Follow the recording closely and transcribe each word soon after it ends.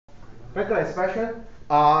Regular expression.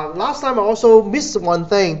 Last time I also missed one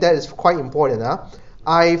thing that is quite important.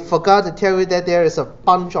 I forgot to tell you that there is a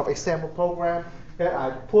bunch of example program that I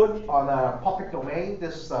put on a public domain.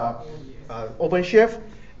 This is OpenShift,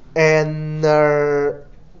 and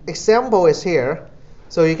example is here.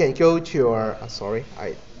 So you can go to your. Sorry,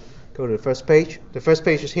 I go to the first page. The first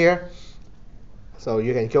page is here. So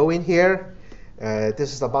you can go in here.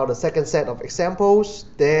 This is about the second set of examples.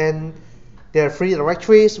 Then there are 3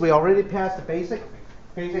 directories. We already passed the basic.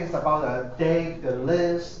 Basic is about the dig, the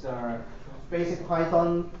list, the basic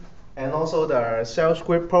Python, and also the shell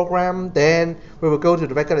script program. Then we will go to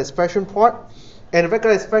the regular expression part. And the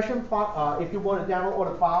regular expression part, if you want to download all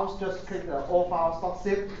the files, just click the all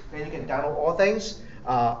files.zip, then you can download all things.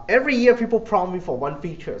 Every year people prompt me for one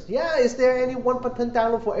feature. Yeah, is there any one button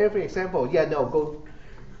download for every example? Yeah, no, go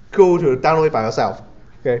to download it by yourself.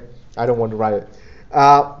 Okay, I don't want to write it.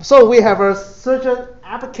 So we have certain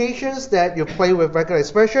applications that you play with regular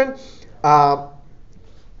expression. The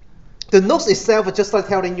notes itself is just like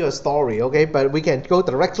telling you a story, okay? But we can go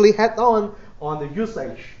directly head on the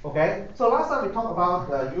usage, okay? So last time we talked about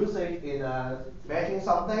the usage in matching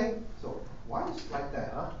something. So why is it like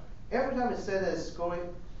that, huh? Every time it says that it's going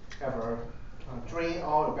to have a drain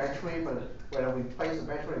all the battery, but when we place the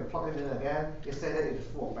battery and plug it in again, it says that it's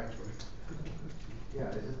full of battery. Yeah,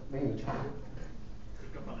 this is maybe charge.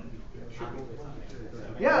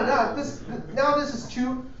 Yeah, now this is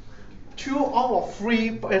two out of 3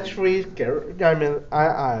 battery. I mean,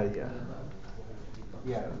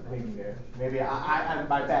 yeah, maybe I'm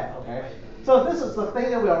my bad. Okay, so this is the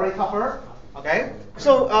thing that we already covered. Okay,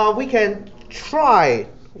 so we can try.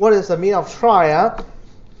 What is the meaning of try?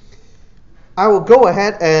 I will go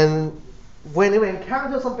ahead and when we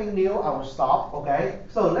encounter something new, I will stop. Okay,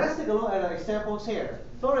 so let's take a look at the examples here.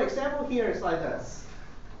 So the example here is like this.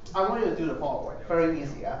 I want you to do the following. Very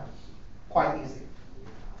easy, quite easy.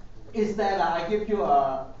 Is that I give you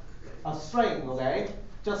a string, okay,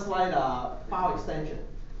 just like a file extension,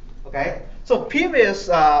 okay. So previous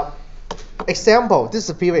example. This is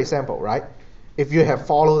a previous example, right? If you have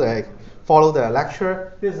followed the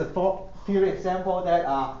lecture, this is a previous example that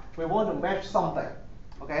we want to match something,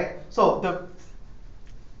 okay. So the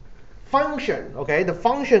function, okay, the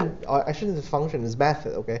function, actually the function is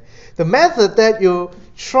method, okay. The method that you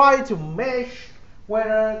try to match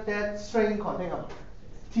whether that string contains a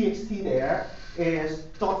txt there is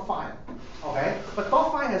 .find, okay. But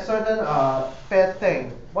 .find has certain bad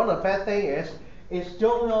thing. One of the bad thing is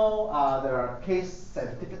don't know the case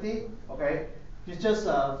sensitivity, okay. You just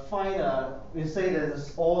find you say that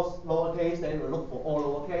it's all lowercase, then you look for all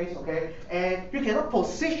lowercase, okay. And you cannot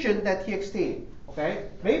position that txt. Okay,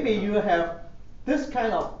 maybe you have this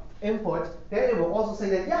kind of input, then it will also say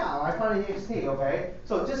that, yeah, I find an txt, okay?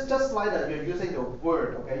 So just like that, you're using your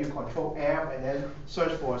word, okay? You control F and then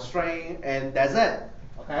search for a string, and that's it,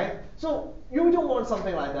 okay? So you don't want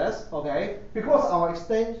something like this, okay? Because our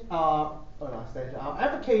our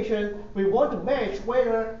application, we want to match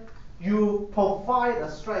whether you provide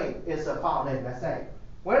a string is a file name, let's say,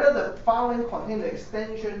 whether the file name contains the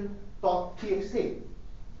extension .txt,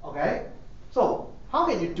 okay? So how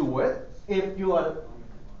can you do it if you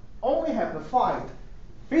only have the find?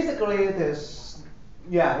 Basically, it's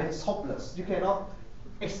hopeless. You cannot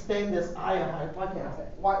extend this. Why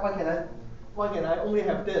can I only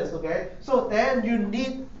have this? Okay. So then you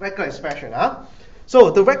need regular expression, huh? So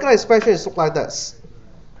the regular expression is like this.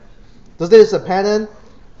 So this is a pattern.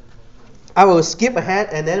 I will skip ahead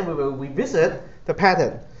and then we will revisit the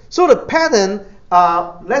pattern. So the pattern,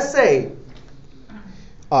 let's say.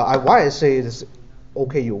 Why I say this?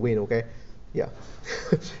 Okay, you win. Okay, yeah,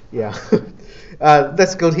 yeah.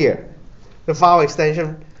 Let's go here. The file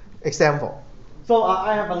extension example. So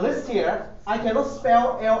I have a list here. I cannot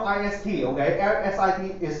spell list. Okay,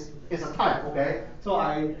 list is a type. Okay, so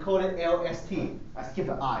I call it lst. I skip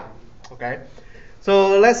the I. Okay.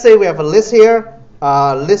 So let's say we have a list here.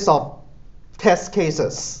 List of test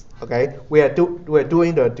cases. Okay, we are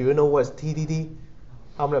doing the. Do you know what is TDD?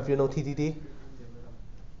 How many of you know TDD?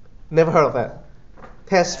 Never heard of that.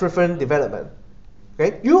 Test-driven development.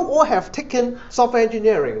 Okay, you all have taken software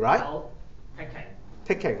engineering, right?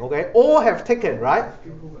 Taking, okay. All have taken, right?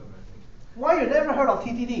 Why you never heard of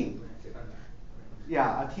TDD?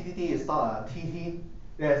 Yeah, a TDD is not a TD.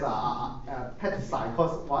 There's a pesticide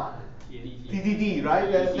called what? TDD, right?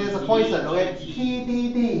 There's a poison, okay?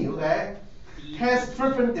 TDD, okay?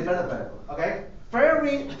 Test-driven development, okay?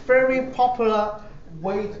 Very, very popular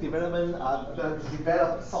way to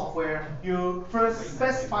develop software. You first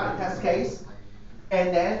specify the test case,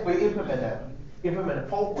 and then we implement the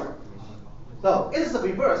program. So it is the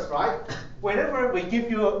reverse, right? Whenever we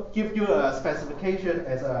give you a specification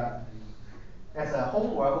as a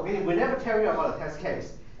homework, okay, we never tell you about a test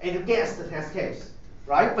case, and you guess the test case,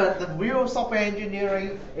 right? But the real software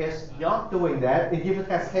engineering is not doing that. It gives a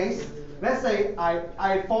test case. Let's say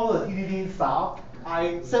I follow the TDD style.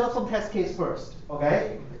 I set up some test case first,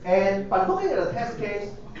 okay? And by looking at the test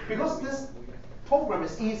case, because this program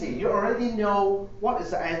is easy, you already know what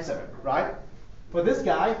is the answer, right? For this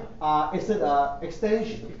guy, is it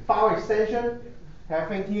extension, file extension,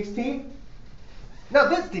 having txt? Now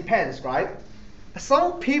this depends, right?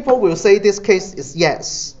 Some people will say this case is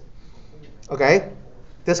yes. Okay,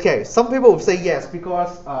 this case. Some people will say yes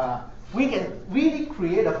because we can really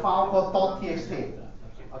create a file called .txt.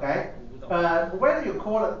 Okay, but whether you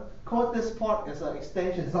call this part as an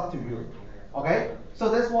extension is up to you. Okay, so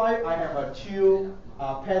that's why I have a two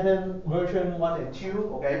pattern version 1 and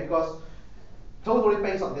 2. Okay, because totally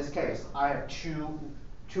based on this case, I have two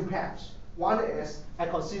paths. One is I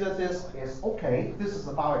consider this is okay, this is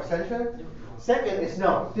a file extension. Second is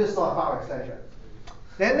no, this is not a file extension.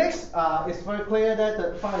 Then next, it's very clear that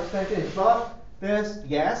the file extension is not this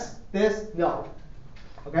yes, this no.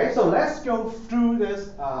 Okay, so let's go through this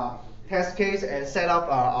test case and set up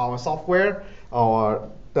our software or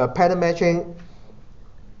the pattern matching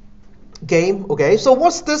game. Okay, so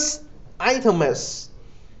what's this item is?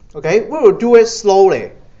 Okay, we will do it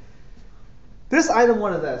slowly. This item,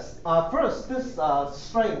 what is this? First, this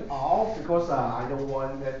string all, because I don't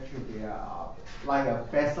want that to be like a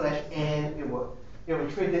 /n. It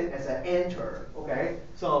will treat it as an enter. Okay,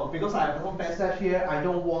 so because I have some backslash here, I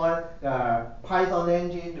don't want the Python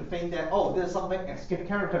engine to think that there's something escape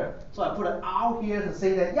character. So I put an out here to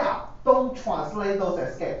say that don't translate those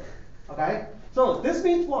escape. Okay, so this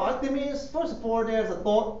means what? It means first of all there's a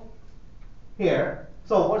dot here.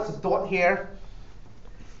 So what's the dot here?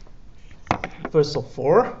 First of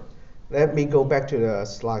all, let me go back to the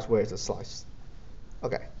slides. Where is the slides?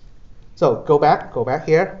 Okay. So go back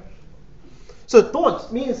here. So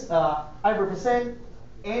dot means I represent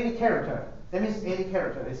any character. That means any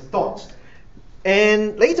character is a dot.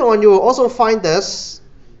 And later on, you will also find this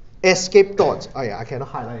escape dot. Oh yeah, I cannot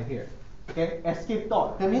highlight it here. Okay, escape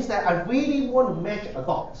dot. That means that I really want to match a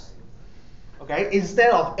dot. Okay,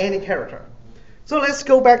 instead of any character. So let's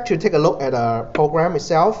go back to take a look at the program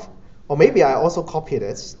itself. Or maybe I also copy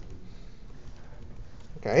this.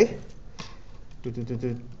 Okay.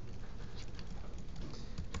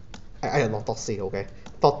 I am not .c, okay.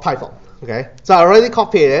 .python, okay. So I already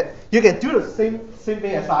copied it. You can do the same thing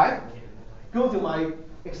as I. Go to my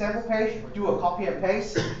example page, do a copy and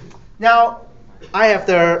paste. Now I have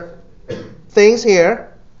the things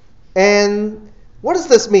here, and what does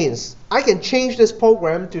this mean? I can change this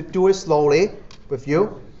program to do it slowly with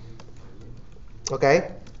you.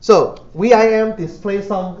 Okay. So VIM display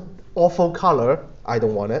some awful color. I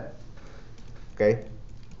don't want it. Okay.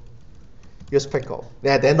 Use pickle.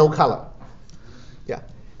 There's no color. Yeah.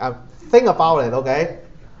 Think about it. Okay.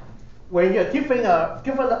 When you're given a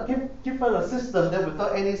system that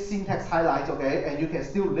without any syntax highlights, okay, and you can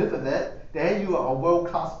still live with it, then you are a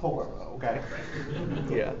world-class programmer. Okay.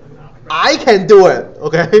 Yeah. I can do it.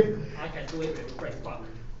 Okay. I can do it with great fun.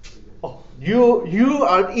 Oh, you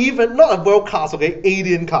are even not a world class, okay?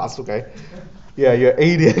 Alien class, okay? Yeah, you're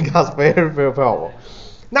alien class, very, very powerful.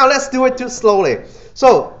 Now let's do it too slowly.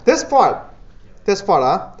 So this part,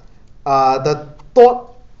 the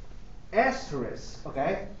dot asterisk,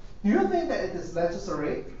 okay? Do you think that it is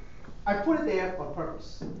necessary? I put it there on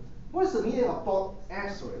purpose. What is the meaning of dot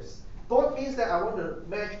asterisk? Dot means that I want to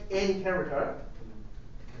match any character.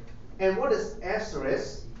 And what is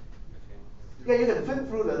asterisk? Yeah, you can flip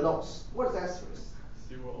through the notes. What is asterisk?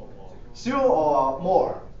 0 or more. 0 or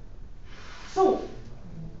more. So,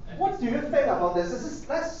 what do you think about this? This is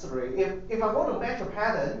necessary. If I want to match a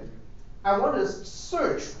pattern, I want to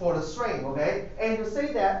search for the string, okay? And to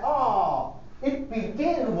say that, it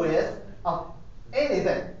begins with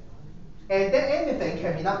anything. And then anything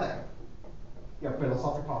can be nothing. Yeah,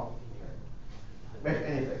 philosophical problem. Match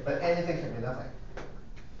anything, but anything can be nothing.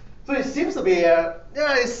 So it seems to be,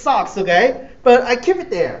 it sucks, okay? But I keep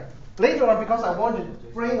it there. Later on, because I want to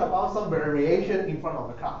bring about some variation in front of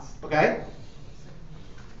the class, okay?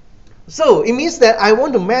 So it means that I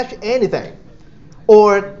want to match anything.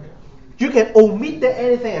 Or you can omit the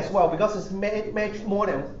anything as well, because it's matched more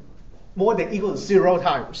than equal to 0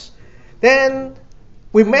 times. Then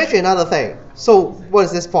we match another thing. So what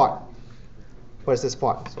is this part? What is this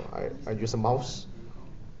part? So I use a mouse.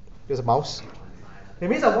 Use a mouse. It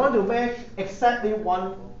means I want to match exactly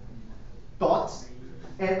 1 dot.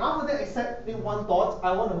 And after that exactly 1 dot,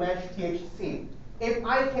 I want to match THC. if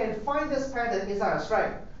I can find this pattern inside a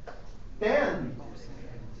string, then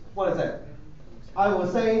what is it? I will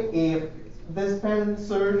say if this pattern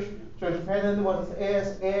search pattern what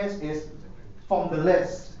is from the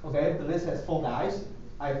list. Okay, the list has 4 guys.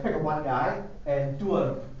 I pick one guy and do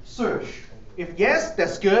a search. If yes,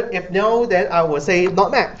 that's good. If no, then I will say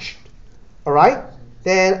not matched. All right.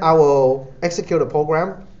 Then I will execute the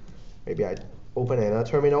program. Maybe I open another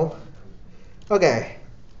terminal. Okay.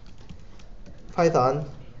 Python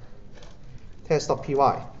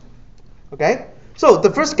test.py. Okay. So the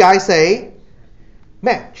first guy say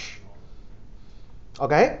match.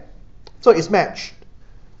 Okay. So it's matched.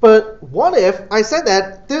 But what if I said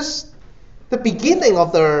that the beginning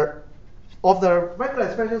of the regular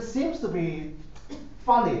expression seems to be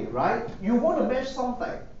funny, right? You want to match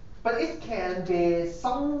something, but it can be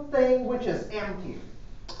something which is empty.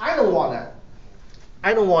 I don't want it.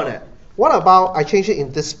 I don't want it. What about I change it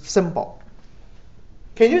in this symbol?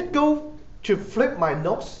 Can you go to flip my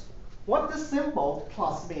notes? What this symbol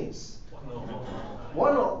plus means?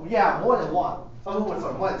 More than one. Oh,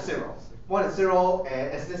 sorry, 1 is 0. 1 is 0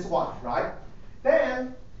 and it's this one, right?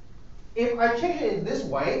 Then, if I change it in this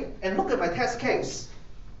way and look at my test case,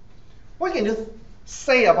 what can you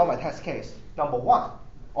say about my test case? Number 1,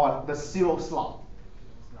 on the 0 slot.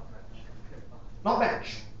 Not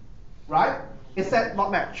match, right? It said not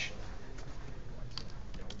match.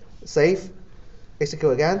 Save,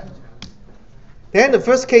 execute again. Then the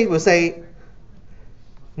first case will say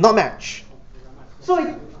not match.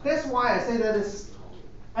 So that's why I say that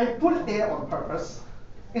I put it there on purpose.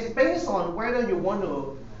 It's based on whether you want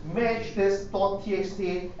to match this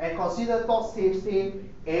 .txt and consider .txt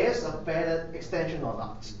as a valid extension or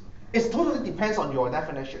not. It totally depends on your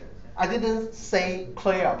definition. I didn't say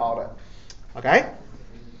clear about it. Okay?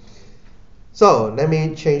 So let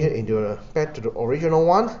me change it into back to the original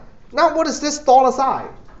one. Now what is this $sign?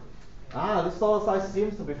 This $sign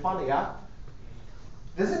seems to be funny, yeah?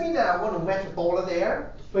 Does it mean that I want to match a dollar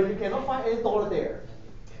there, but you cannot find any dollar there?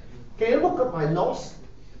 Can you look at my notes?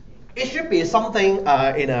 It should be something in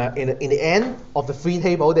the end of the free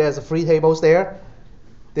table. There's 3 tables there.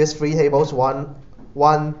 There's 3 tables. 1,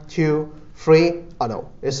 2, 3. Oh no,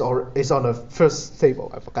 it's on the first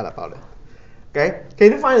table. I forgot about it. Okay.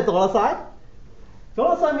 Can you find the $sign?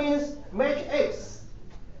 $sign means match X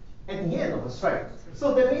at the end of the string.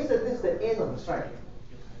 So that means that this is the end of the string.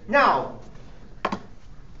 Now,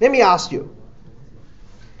 let me ask you.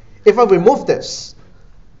 If I remove this,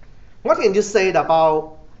 what can you say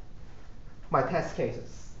about my test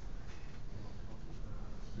cases?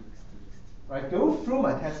 Right, go through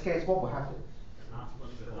my test case, what will happen?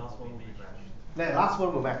 The last one will be matched. The last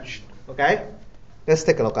one will match. Okay? Let's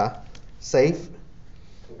take a look. Save.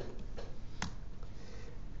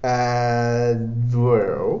 And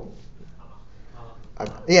well,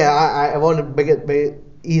 I want to make it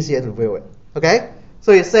easier to view it. Okay?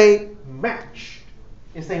 So you say match.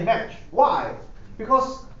 You say match. Why?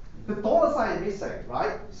 Because the $sign is missing,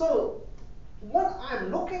 right? So what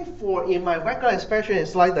I'm looking for in my regular expression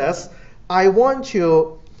is like this. I want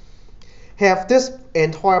to have this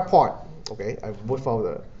entire part. Okay, I move out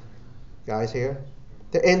the guys here.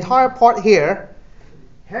 The entire part here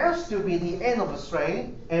has to be the end of the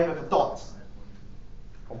string and with a dot.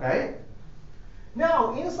 Okay?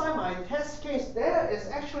 Now, inside my test case, there is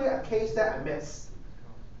actually a case that I missed.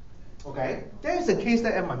 Okay? There is a case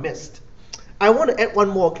that I missed. I want to add one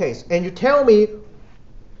more case, and you tell me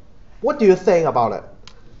what do you think about it.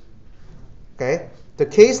 Okay? The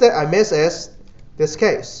case that I missed is this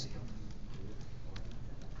case.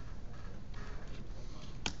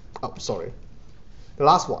 Oh, sorry. The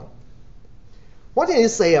last one. What can you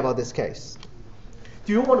say about this case?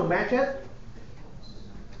 Do you want to match it?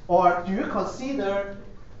 Or do you consider,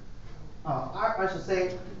 I should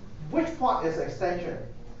say, which part is extension?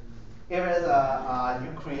 If it's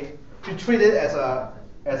you treat it as a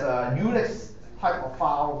Unix type of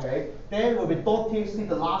file, okay, then it will be .txt,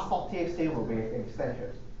 the last .txt will be an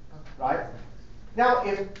extension, right? Now,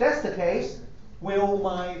 if that's the case, will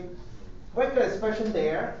my regular expression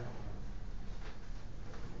there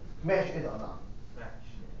match it or not?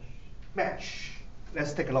 Match.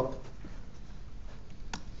 Let's take a look.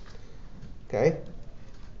 Okay.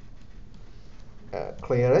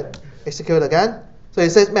 Clear it. Execute again. So it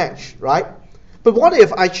says match, right? But what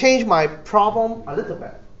if I change my problem a little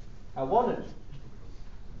bit? I want to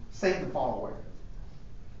say the following.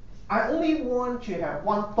 I only want to have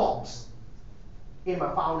one dot in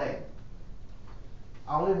my file name.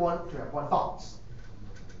 I only want to have one dot.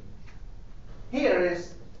 Here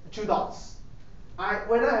is 2 dots.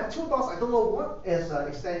 When I have 2 dots, I don't know what is an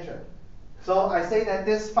extension. So I say that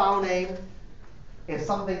this file name is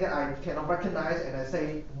something that I cannot recognize, and I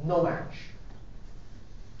say no match.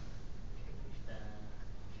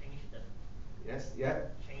 Change the Yes, yeah.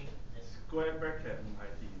 change the Square bracket 唔係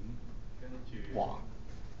點，跟住哇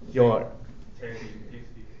，your 斜點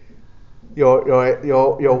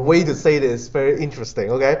TXT。your way to say this is very interesting.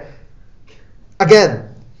 Okay.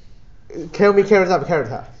 Again, tell me character by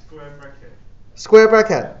character. Square bracket Square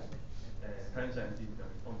bracket. 向上漸進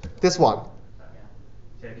方式。This one.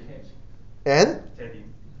 斜點 And 斜點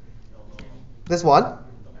this one.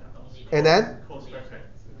 And then close bracket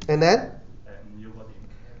and then 唔要個點。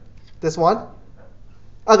this one.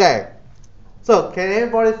 Okay. So can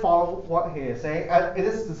anybody follow what he is saying? It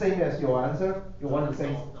is the same as your answer. You want to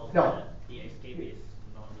say no. The escape is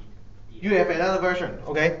not the You have another version.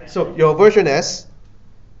 Okay. So your version is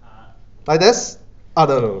like this. Oh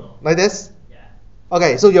no, like this. yeah.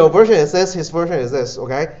 Okay. So your version is this. His version is this.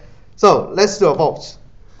 Okay. So let's do a vote.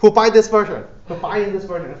 Who buy this version? Who buy in this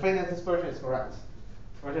version? Think that this version is correct.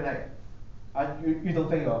 Version A. You don't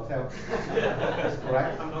think yourself is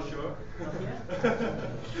correct? I'm not sure.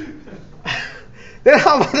 Then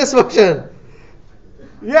how about this version?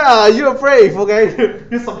 Yeah, you're brave, okay?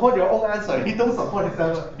 You support your own answer. You don't support his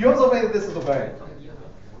answer. You also think this is correct.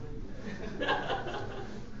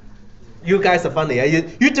 You guys are funny.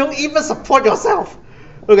 You don't even support yourself.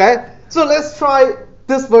 Okay? So let's try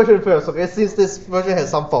this version first, okay? Since this version has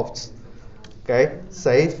some faults. Okay?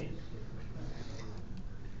 Save.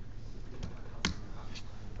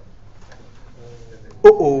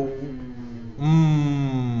 Uh-oh.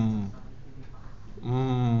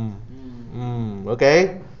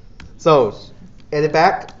 Okay. So, edit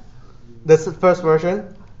back. This is the first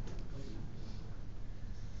version.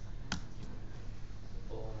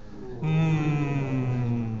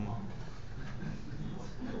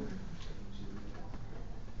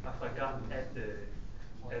 I forgot at the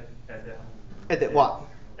Edit what?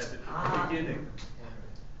 At the beginning.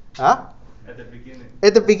 Huh? At the beginning.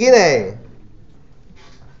 At the beginning.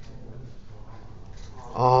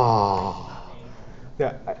 Oh.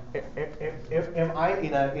 Yeah. Am I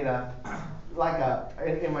in a like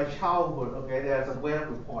in my childhood? Okay, there's a weather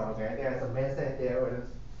report. Okay, there's a man standing there with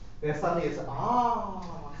then suddenly it's and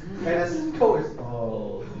it's cold. It's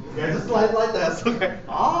yeah, just like that. Okay.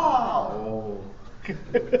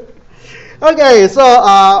 Okay, so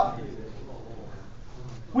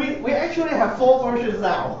we actually have 4 versions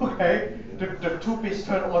now. Okay, the 2 bits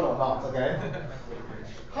turn on or not. Okay.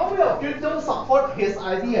 How many of you don't support his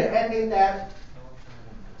idea and adding that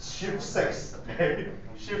shift 6? Okay,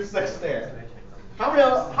 shift 6 there. How many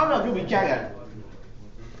of you reject it?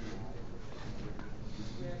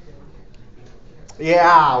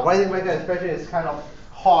 Yeah, writing regular expression is kind of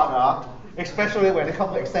harder, especially when it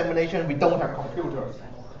comes to examination. We don't have computers.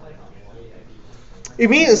 It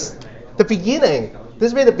means the beginning.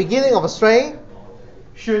 This means the beginning of a string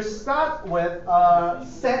should start with a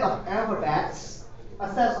set of alphabets,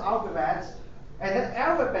 and then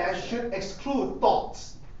alphabets should exclude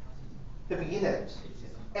dots, the beginning.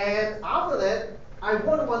 And after that, I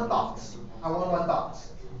want one dot.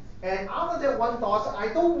 And after that 1 dot, I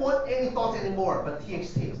don't want any dots anymore, but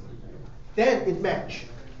txt. Then it match.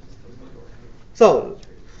 So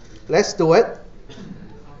let's do it.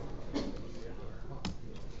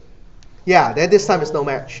 Yeah, then this time it's no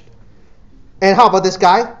match. And how about this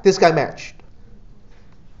guy? This guy matched.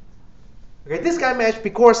 Okay, this guy matched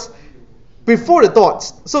because before the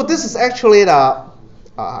dots. So this is actually the.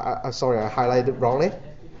 Sorry, I highlighted wrongly.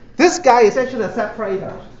 This guy is actually a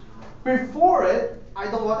separator. Before it,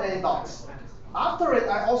 I don't want any dots. After it,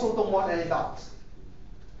 I also don't want any dots.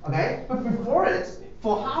 Okay? But before it,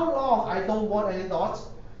 for how long I don't want any dots?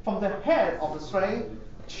 From the head of the string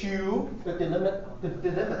to the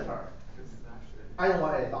delimiter. I don't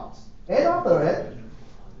want any dots. And after it,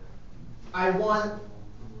 I want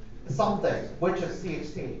something, which is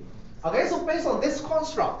txt. Okay, so based on this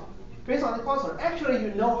construct, actually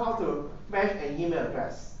you know how to match an email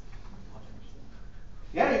address.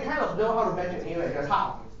 Yeah, you kind of know how to match an email address.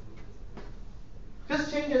 How?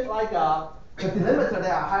 Just change it like the delimiter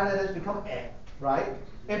that I highlighted become @, right?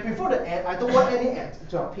 And before the @, I don't want any @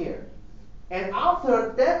 to appear. And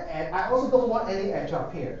after that @ I also don't want any @ to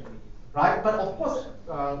appear, right? But of course,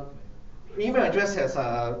 email address has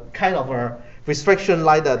a kind of a restriction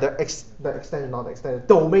like the extended, not extended,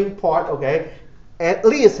 domain part, okay? At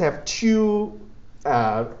least have 2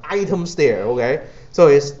 items there, okay? So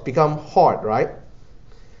it's become hard, right?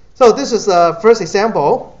 So this is the first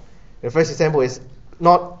example. The first example is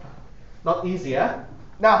not easier.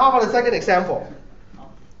 Now how about the second example?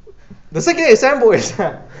 The second example is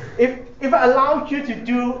if I allowed you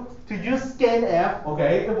to use scanf,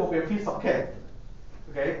 okay, it will be a piece of cake.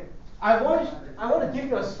 Okay, I want to give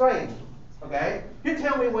you a string. Okay, you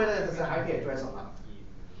tell me whether it's an IP address or not.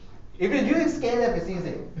 If you're using scanf, it's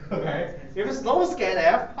easy. Okay, if it's no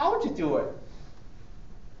scanf, how would you do it?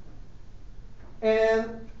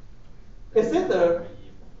 And is it the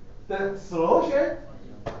solution?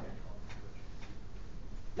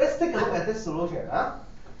 Let's take a look at this solution. Huh?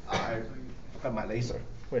 I got my laser.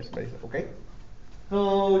 Where's the laser? Okay.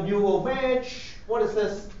 So you will match. What is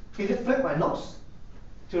this? Can you flip my notes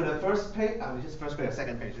to the first page? Which is first page or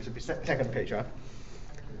second page? It should be second page, huh?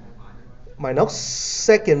 My notes,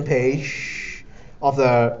 second page of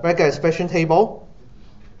the regular expression table.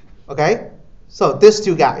 Okay. So these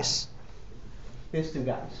two guys.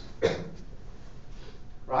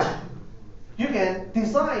 Right? You can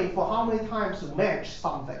decide for how many times to match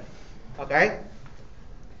something. Okay?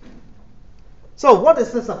 So what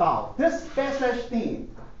is this about? This backslash D.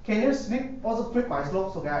 Can you also flip my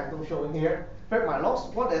slopes? Okay, I don't show it here. Flip my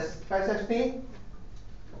looks. What is backslash D?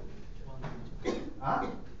 Huh?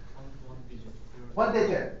 One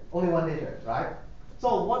digit. Only one digit, right?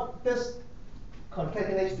 So what this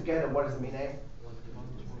concatenates together, what is the meaning?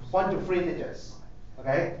 1 to 3 digits.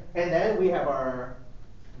 Okay? And then we have our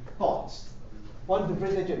dots. 1 to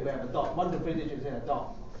 3 digits, we have a dot. 1 to 3 digits in a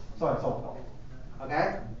dot. So and so forth.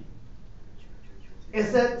 Okay?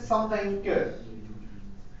 Is it something good?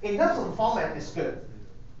 In terms of format, it's good.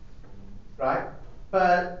 Right?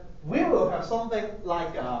 But we will have something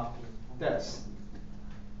like this.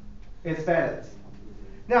 It's valid.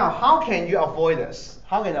 Now, how can you avoid this?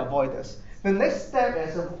 How can you avoid this? The next step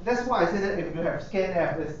is, that's why I said that if you have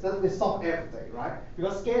scanf, it's solve everything, right?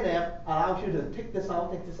 Because scanf allows you to take this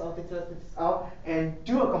out, take this out, take this out, and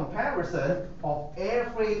do a comparison of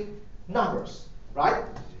every numbers, right?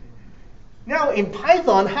 Now in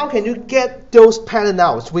Python, how can you get those pattern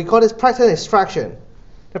out? We call this pattern extraction.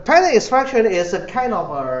 The pattern extraction is a kind of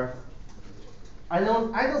a, I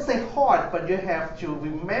don't say hard, but you have to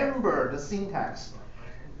remember the syntax.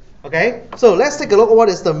 Okay, so let's take a look at what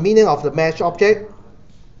is the meaning of the match object.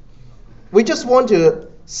 We just want to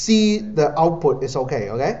see the output is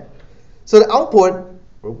okay, okay? So the output,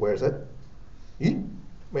 where is it?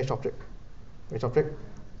 Match object. Match object.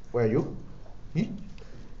 Where are you?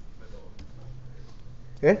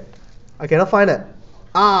 Okay, I cannot find it.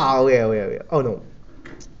 Okay. Oh no.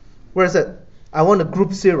 Where is it? I want the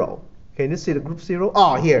group 0. Can you see the group 0?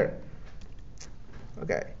 Oh, here.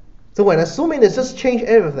 Okay. So when I zoom in, it just change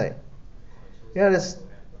everything. Yeah, this,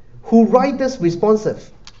 who write this responsive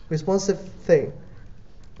thing?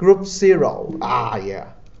 Group 0.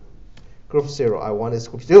 Yeah. Group 0. I want this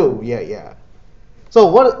group 0. Yeah. So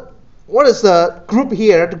what is the group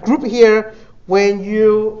here? The group here, when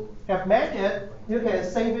you have matched it, you can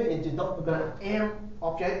save it into the M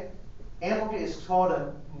object. M object is called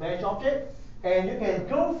a match object, and you can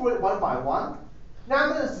go through it one by one.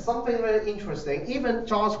 Now this is something very interesting. Even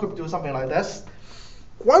JavaScript do something like this.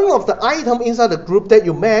 One of the items inside the group that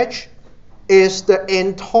you match is the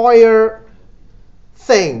entire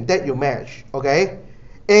thing that you match, okay?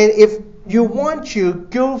 And if you want to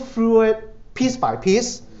go through it piece by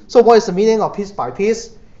piece, so what is the meaning of piece by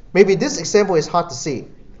piece? Maybe this example is hard to see.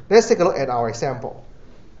 Let's take a look at our example.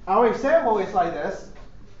 Our example is like this.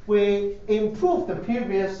 We improve the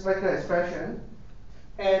previous regular expression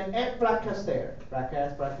and add brackets there.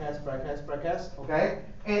 Brackets, okay?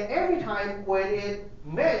 And every time when it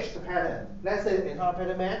match the pattern, let's say the entire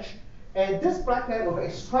pattern match, and this bracket will be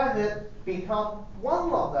extracted, become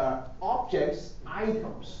one of the object's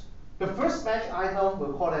items. The first match item,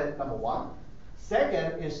 we'll call it number 1.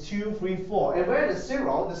 Second is 2, 3, 4. And where is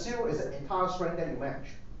 0? The 0 is the entire string that you match.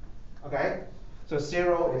 Okay? So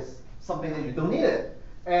 0 is something that you don't need it.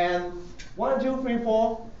 And 1, 2, 3,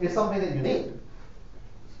 4 is something that you need.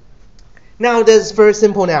 Now that's very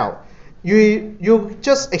simple now. You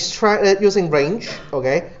just extract it using range,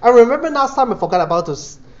 okay? I remember last time I forgot about to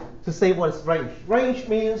say what is range. Range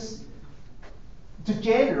means to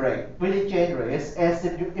generate, really generate. It's as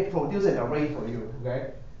if it produces an array for you,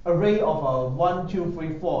 okay? Array of 1, 2,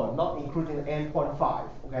 3, 4, not including n.5,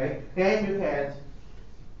 okay? Then you can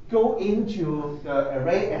go into the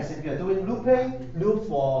array as if you're doing looping, loop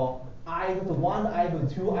for I equal to 1, I equal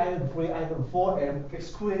to 2, I equal to 3, I equal to 4, and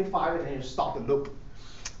excluding 5, and then you stop the loop.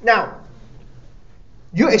 Now,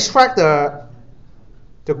 you extract the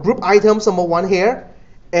group items number 1 here,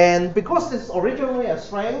 and because this is originally a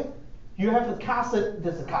string, you have to cast it,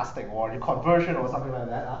 this is casting or conversion or something like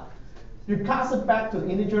that. You cast it back to the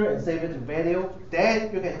integer and save it to value,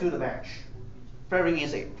 then you can do the match. Very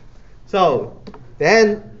easy. So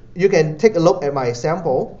then you can take a look at my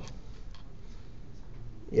example.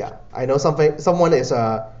 Yeah, I know someone is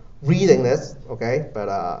reading this, okay? But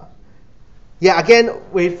yeah, again,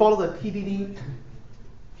 we follow the TDD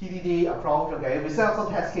approach, okay? We set up some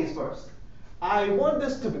test case first. I want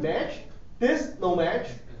this to be matched. This no match.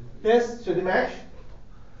 This should it match?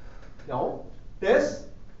 No. This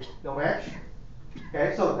no match.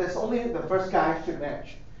 Okay, so there's only the first guy should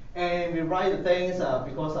match. And we write the things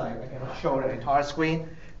because I cannot show the entire screen.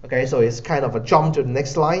 Okay, so it's kind of a jump to the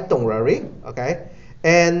next slide, don't worry. Okay,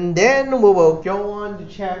 and then we will go on to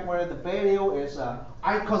check whether the value is,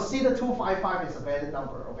 I consider 255 is a valid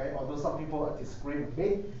number, okay, although some people disagree with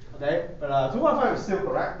me, okay, but 255 is still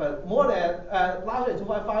correct, but more than, larger than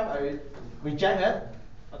 255, I reject it,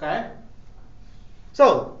 okay.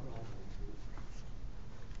 So,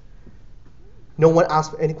 no one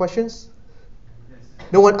asked any questions?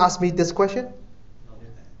 No one asked me this question?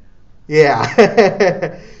 Yeah.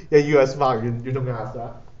 Yeah, you are smart. You don't ask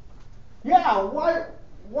that. Yeah, why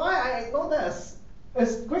I know this?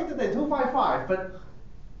 It's greater than 255, but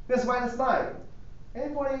this minus 9.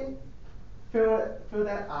 Anybody feel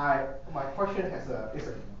that my question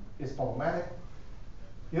is problematic?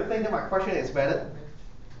 You think that my question is valid?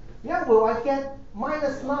 Yeah, well, I get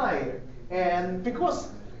minus 9, and because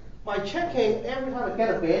my checking, every time I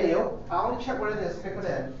get a value, I only check whether it's bigger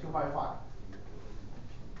than 255.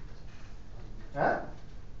 Huh?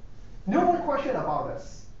 No one question about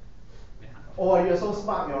this. Or you're so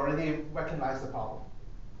smart, you already recognize the problem.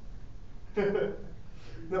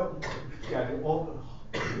 No. Yeah,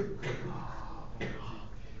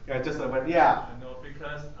 yeah, just a bit. Yeah. No,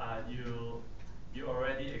 because you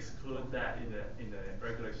already exclude that in the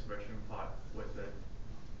regular expression part with the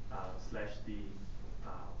slash d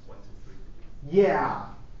 1 to 3. Yeah,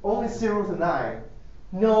 only 0 to 9.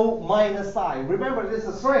 No minus sign. Remember, this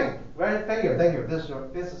is a string. Right? Thank you.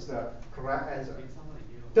 This is the correct answer.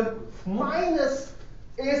 The minus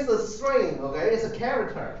is a string, okay? It's a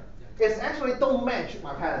character. It's actually don't match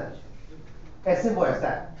my pattern. As simple as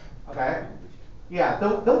that, okay? Yeah,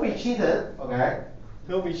 don't be cheated, okay?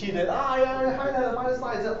 Don't be cheated. Yeah, the minus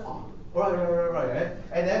sign is right.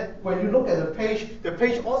 And then when you look at the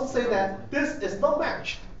page also say that this is not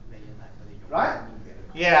matched, right?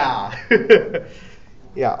 Yeah.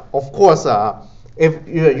 Yeah, of course, if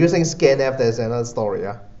you're using scanf, there's another story,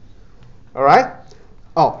 yeah? All right?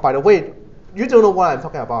 Oh, by the way, you don't know what I'm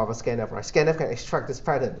talking about with scanf, right? Scanf can extract this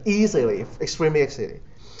pattern easily, extremely easily.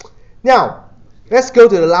 Now, let's go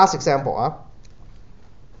to the last example, huh?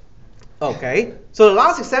 Okay, so the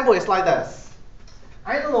last example is like this.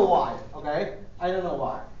 I don't know why, okay? I don't know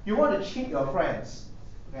why. You want to cheat your friends,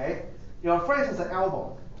 okay? Your friends is an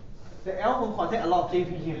album. The album contains a lot of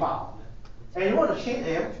JPG files. And you want to cheat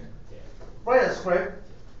him, write a script,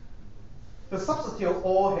 to substitute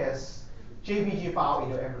all his JPG file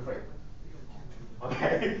into MP3.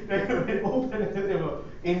 Okay? Then you open it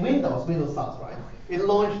in Windows sucks, right? It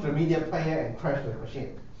launched the media player and crashed the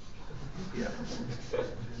machine. Yeah.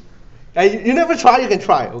 And you never try, you can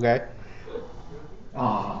try, okay?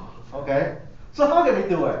 Okay. So how can we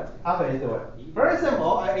do it? Very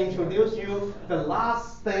simple. I introduce you the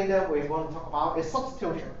last thing that we want to talk about is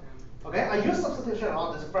substitution. Okay, I use substitution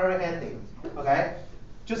on this very handy. Okay,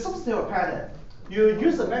 to substitute a pattern, you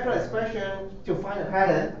use the macro expression to find a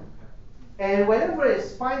pattern, and whenever it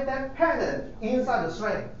finds that pattern inside the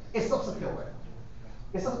string, it's substituted.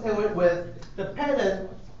 It's substituted with the pattern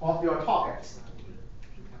of your target.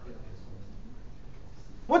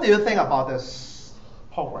 What do you think about this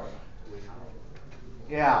program?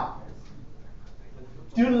 Yeah.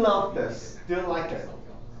 Do you love this? Do you like it?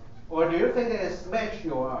 Or do you think that it's match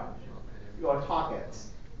your targets?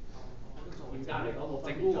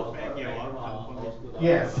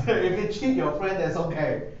 Yes, if you cheat your friend, that's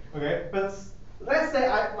okay. Okay, but let's say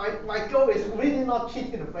my goal is really not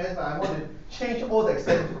cheating the friends, but I want to change all the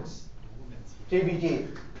extensions, JPG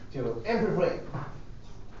to MP3.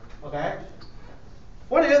 Okay,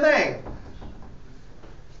 what do you think?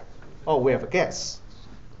 Oh, we have a guest.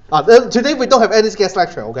 Today we don't have any guest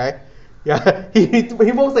lecture. Okay, yeah, he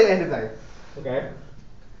won't say anything. Okay.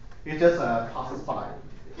 He just passes by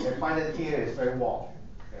and find that here is very warm.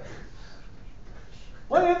 Okay.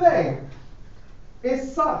 What do you think? It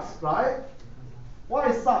sucks, right? Why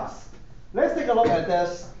it sucks? Let's take a look at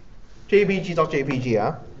this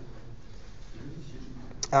jpg.jpg.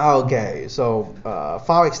 Okay, so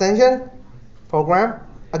file extension program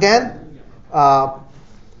again.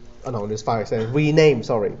 No, this file extension rename.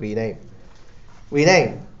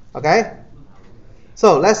 Rename. Okay.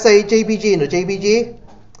 So let's say JPG into JPG.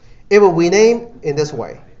 It will rename in this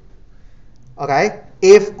way. Okay?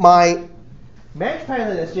 If my match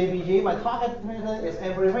pattern is JPG, my target pattern is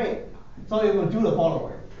MP3. So it will do the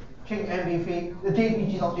following. change MV3, the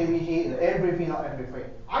JPG.jpg, the MV3.mv3.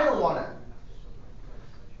 I don't want it.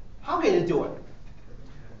 How can you do it?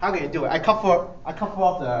 How can you do it? I cover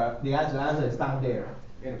up the answer is down there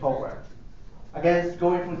in the program. Again,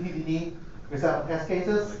 going through TDD with some test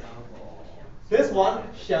cases. This one,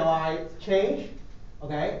 shall I change?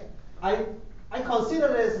 Okay. I consider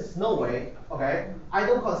this as no way. Okay. I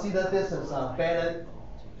don't consider this as a valid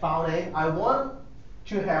file name. I want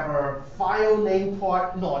to have a file name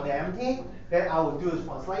part not empty. Then I will do the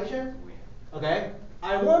translation. Okay.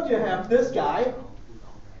 I want to have this guy.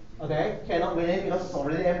 Okay, cannot rename because it's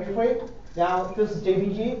already MP3. Now this is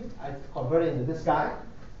JPG. I convert it into this guy.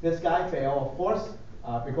 This guy fail, of course,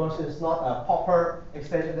 because it's not a proper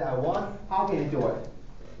extension that I want. How can you do it?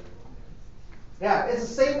 Yeah, it's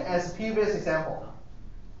the same as previous example.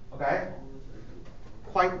 Okay,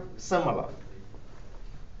 quite similar.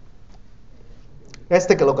 Let's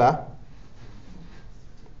take a look.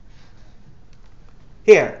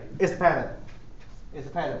 Here is the pattern. It's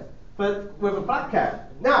a pattern. But with a black cap.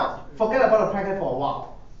 Now, forget about the packet for a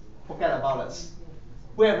while. Forget about it.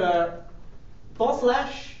 We have a dot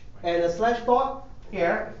slash and a slash dot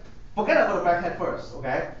here. Forget about the bracket first,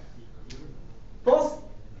 okay? Dot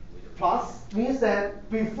plus means that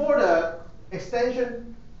before the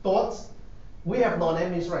extension dots, we have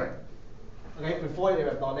non-empty string. Okay, before we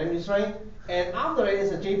have non-empty string, and after it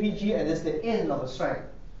is a JPG and it's the end of the string.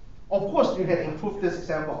 Of course, you can improve this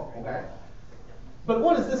example, okay? But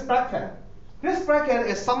what is this bracket? This bracket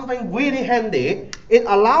is something really handy. It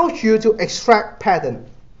allows you to extract pattern.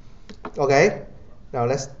 Okay? Now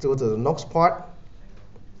let's do the next part.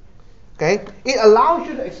 Okay? It allows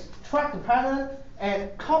you to extract the pattern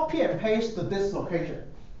and copy and paste to this location.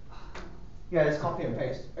 Yeah, it's copy and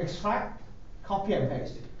paste. Extract, copy and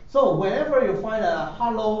paste. So whenever you find a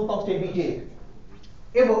hello.jpg,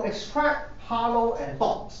 it will extract hello and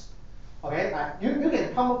dots. Okay? You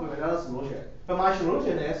can come up with another solution. But my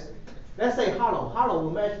solution is, let's say hello. Hello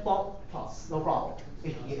will match dot plus, no problem.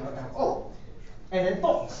 H-E-L-L-O. And then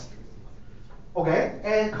dots. Okay?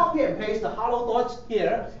 And copy and paste the hello dots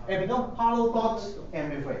here and become hello dots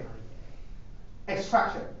mv3.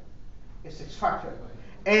 Extraction. It's extraction.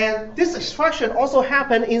 And this extraction also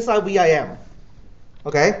happens inside VIM.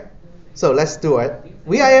 Okay? So let's do it.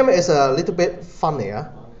 VIM is a little bit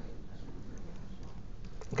funnier.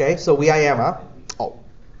 Okay, so VIM,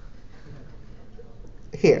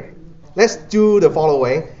 here. Let's do the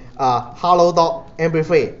following.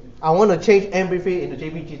 Hello.mp3. I want to change mp3 into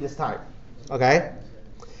JPG this time. Okay?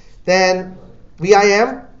 Then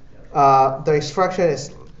VIM, the extraction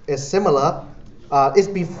is similar.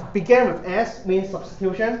 It began with S, means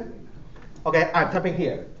substitution. Okay, I'm typing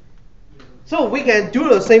here. So we can do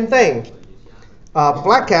the same thing.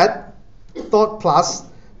 Black cat dot plus,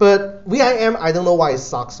 but VIM, I don't know why it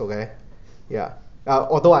sucks. Okay, yeah.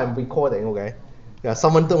 Although I'm recording. Okay, yeah.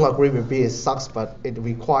 Someone don't agree with me. It sucks, but it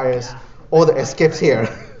requires all the escapes here.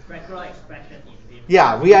 Regular expression in Vim.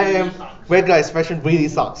 Yeah, VIM regular expression really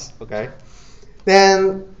sucks. Okay,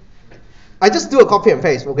 then I just do a copy and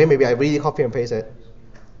paste. Okay, maybe I really copy and paste it.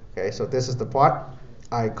 Okay, so this is the part.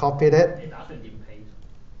 I copied it.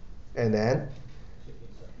 And then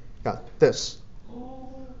got this.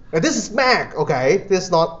 And this is Mac, okay? This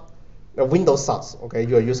is not Windows sucks, okay?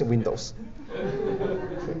 You are using Windows.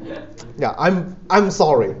 Okay. Yeah, I'm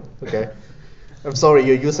sorry, okay? I'm sorry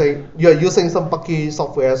you're using some buggy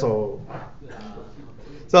software, so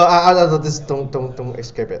I this don't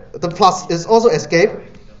escape it. The plus is also escape.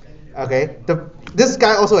 Okay, this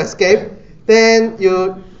guy also escape. Then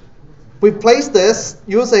you replace this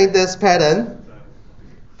using this pattern.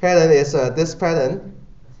 Pattern is this pattern.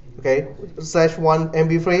 Okay, /1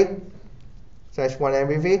 mv3 /1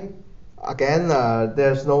 mv3. Again,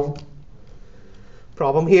 there's no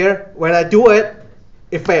problem here. When I do it,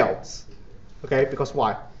 it fails. Okay, because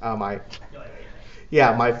why? My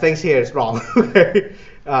things here is wrong. Okay,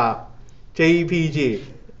 JPG.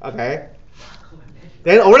 Okay.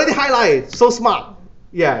 Then already highlighted, so smart.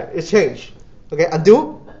 Yeah, it changed. Okay,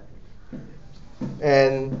 undo.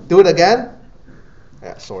 And do it again.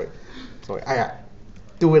 Yeah, sorry.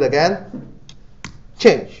 Do it again.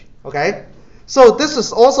 Change. Okay. So this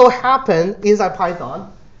is also happen inside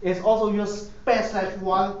Python. It's also use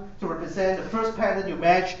 \1 to represent the first pattern you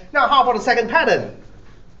match. Now how about the second pattern?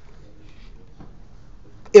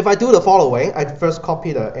 If I do the following, I first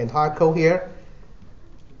copy the entire code here.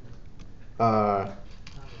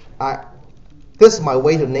 This is my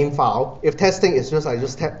way to name file. If testing is just I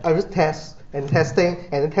just test and testing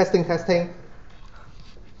and then testing.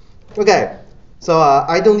 Okay, so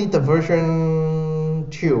I don't need the version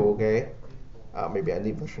 2. Okay, maybe I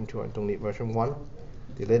need version 2. I don't need version 1.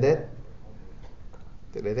 delete it,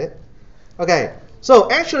 delete it. Okay, so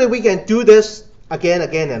actually we can do this again,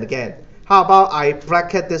 and again. How about I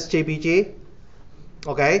bracket this JPG,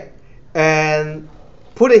 okay, and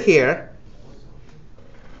put it here.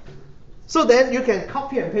 So then you can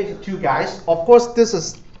copy and paste the two guys. Of course, this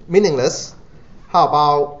is meaningless. How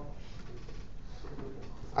about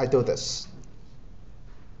I do this?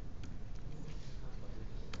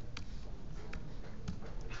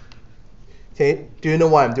 Okay, do you know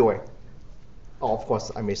what I'm doing? Oh, of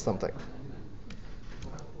course, I missed something.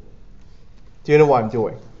 Do you know what I'm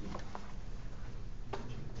doing?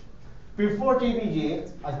 Before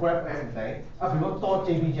JPG, I grab everything. Before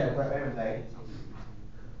 .jpg, I grab everything.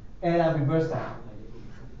 And I reverse that.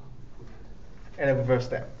 And I reverse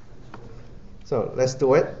that. So let's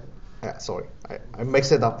do it. Sorry, I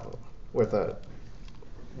mixed it up with a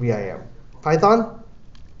VIM. Python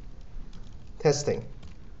testing.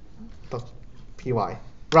 .py.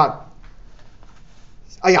 Run.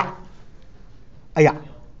 Aya.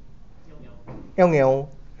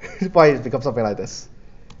 Why it becomes something like this?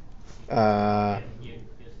 You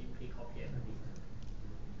simply copy and paste.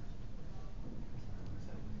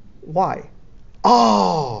 Why?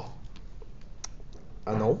 Oh.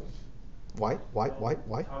 No. Why?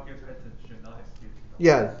 Target pattern should not execute.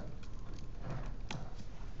 Yeah.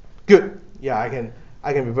 Good. Yeah, I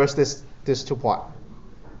can reverse this 2 part.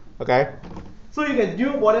 Okay. So you can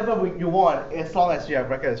do whatever you want as long as you have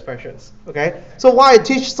regular expressions. Okay. So why I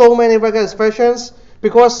teach so many regular expressions?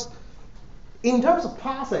 Because in terms of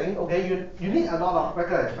parsing, okay, you need a lot of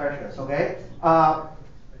regular expressions. Okay.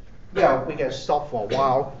 Yeah, we can stop for a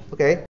while. Okay.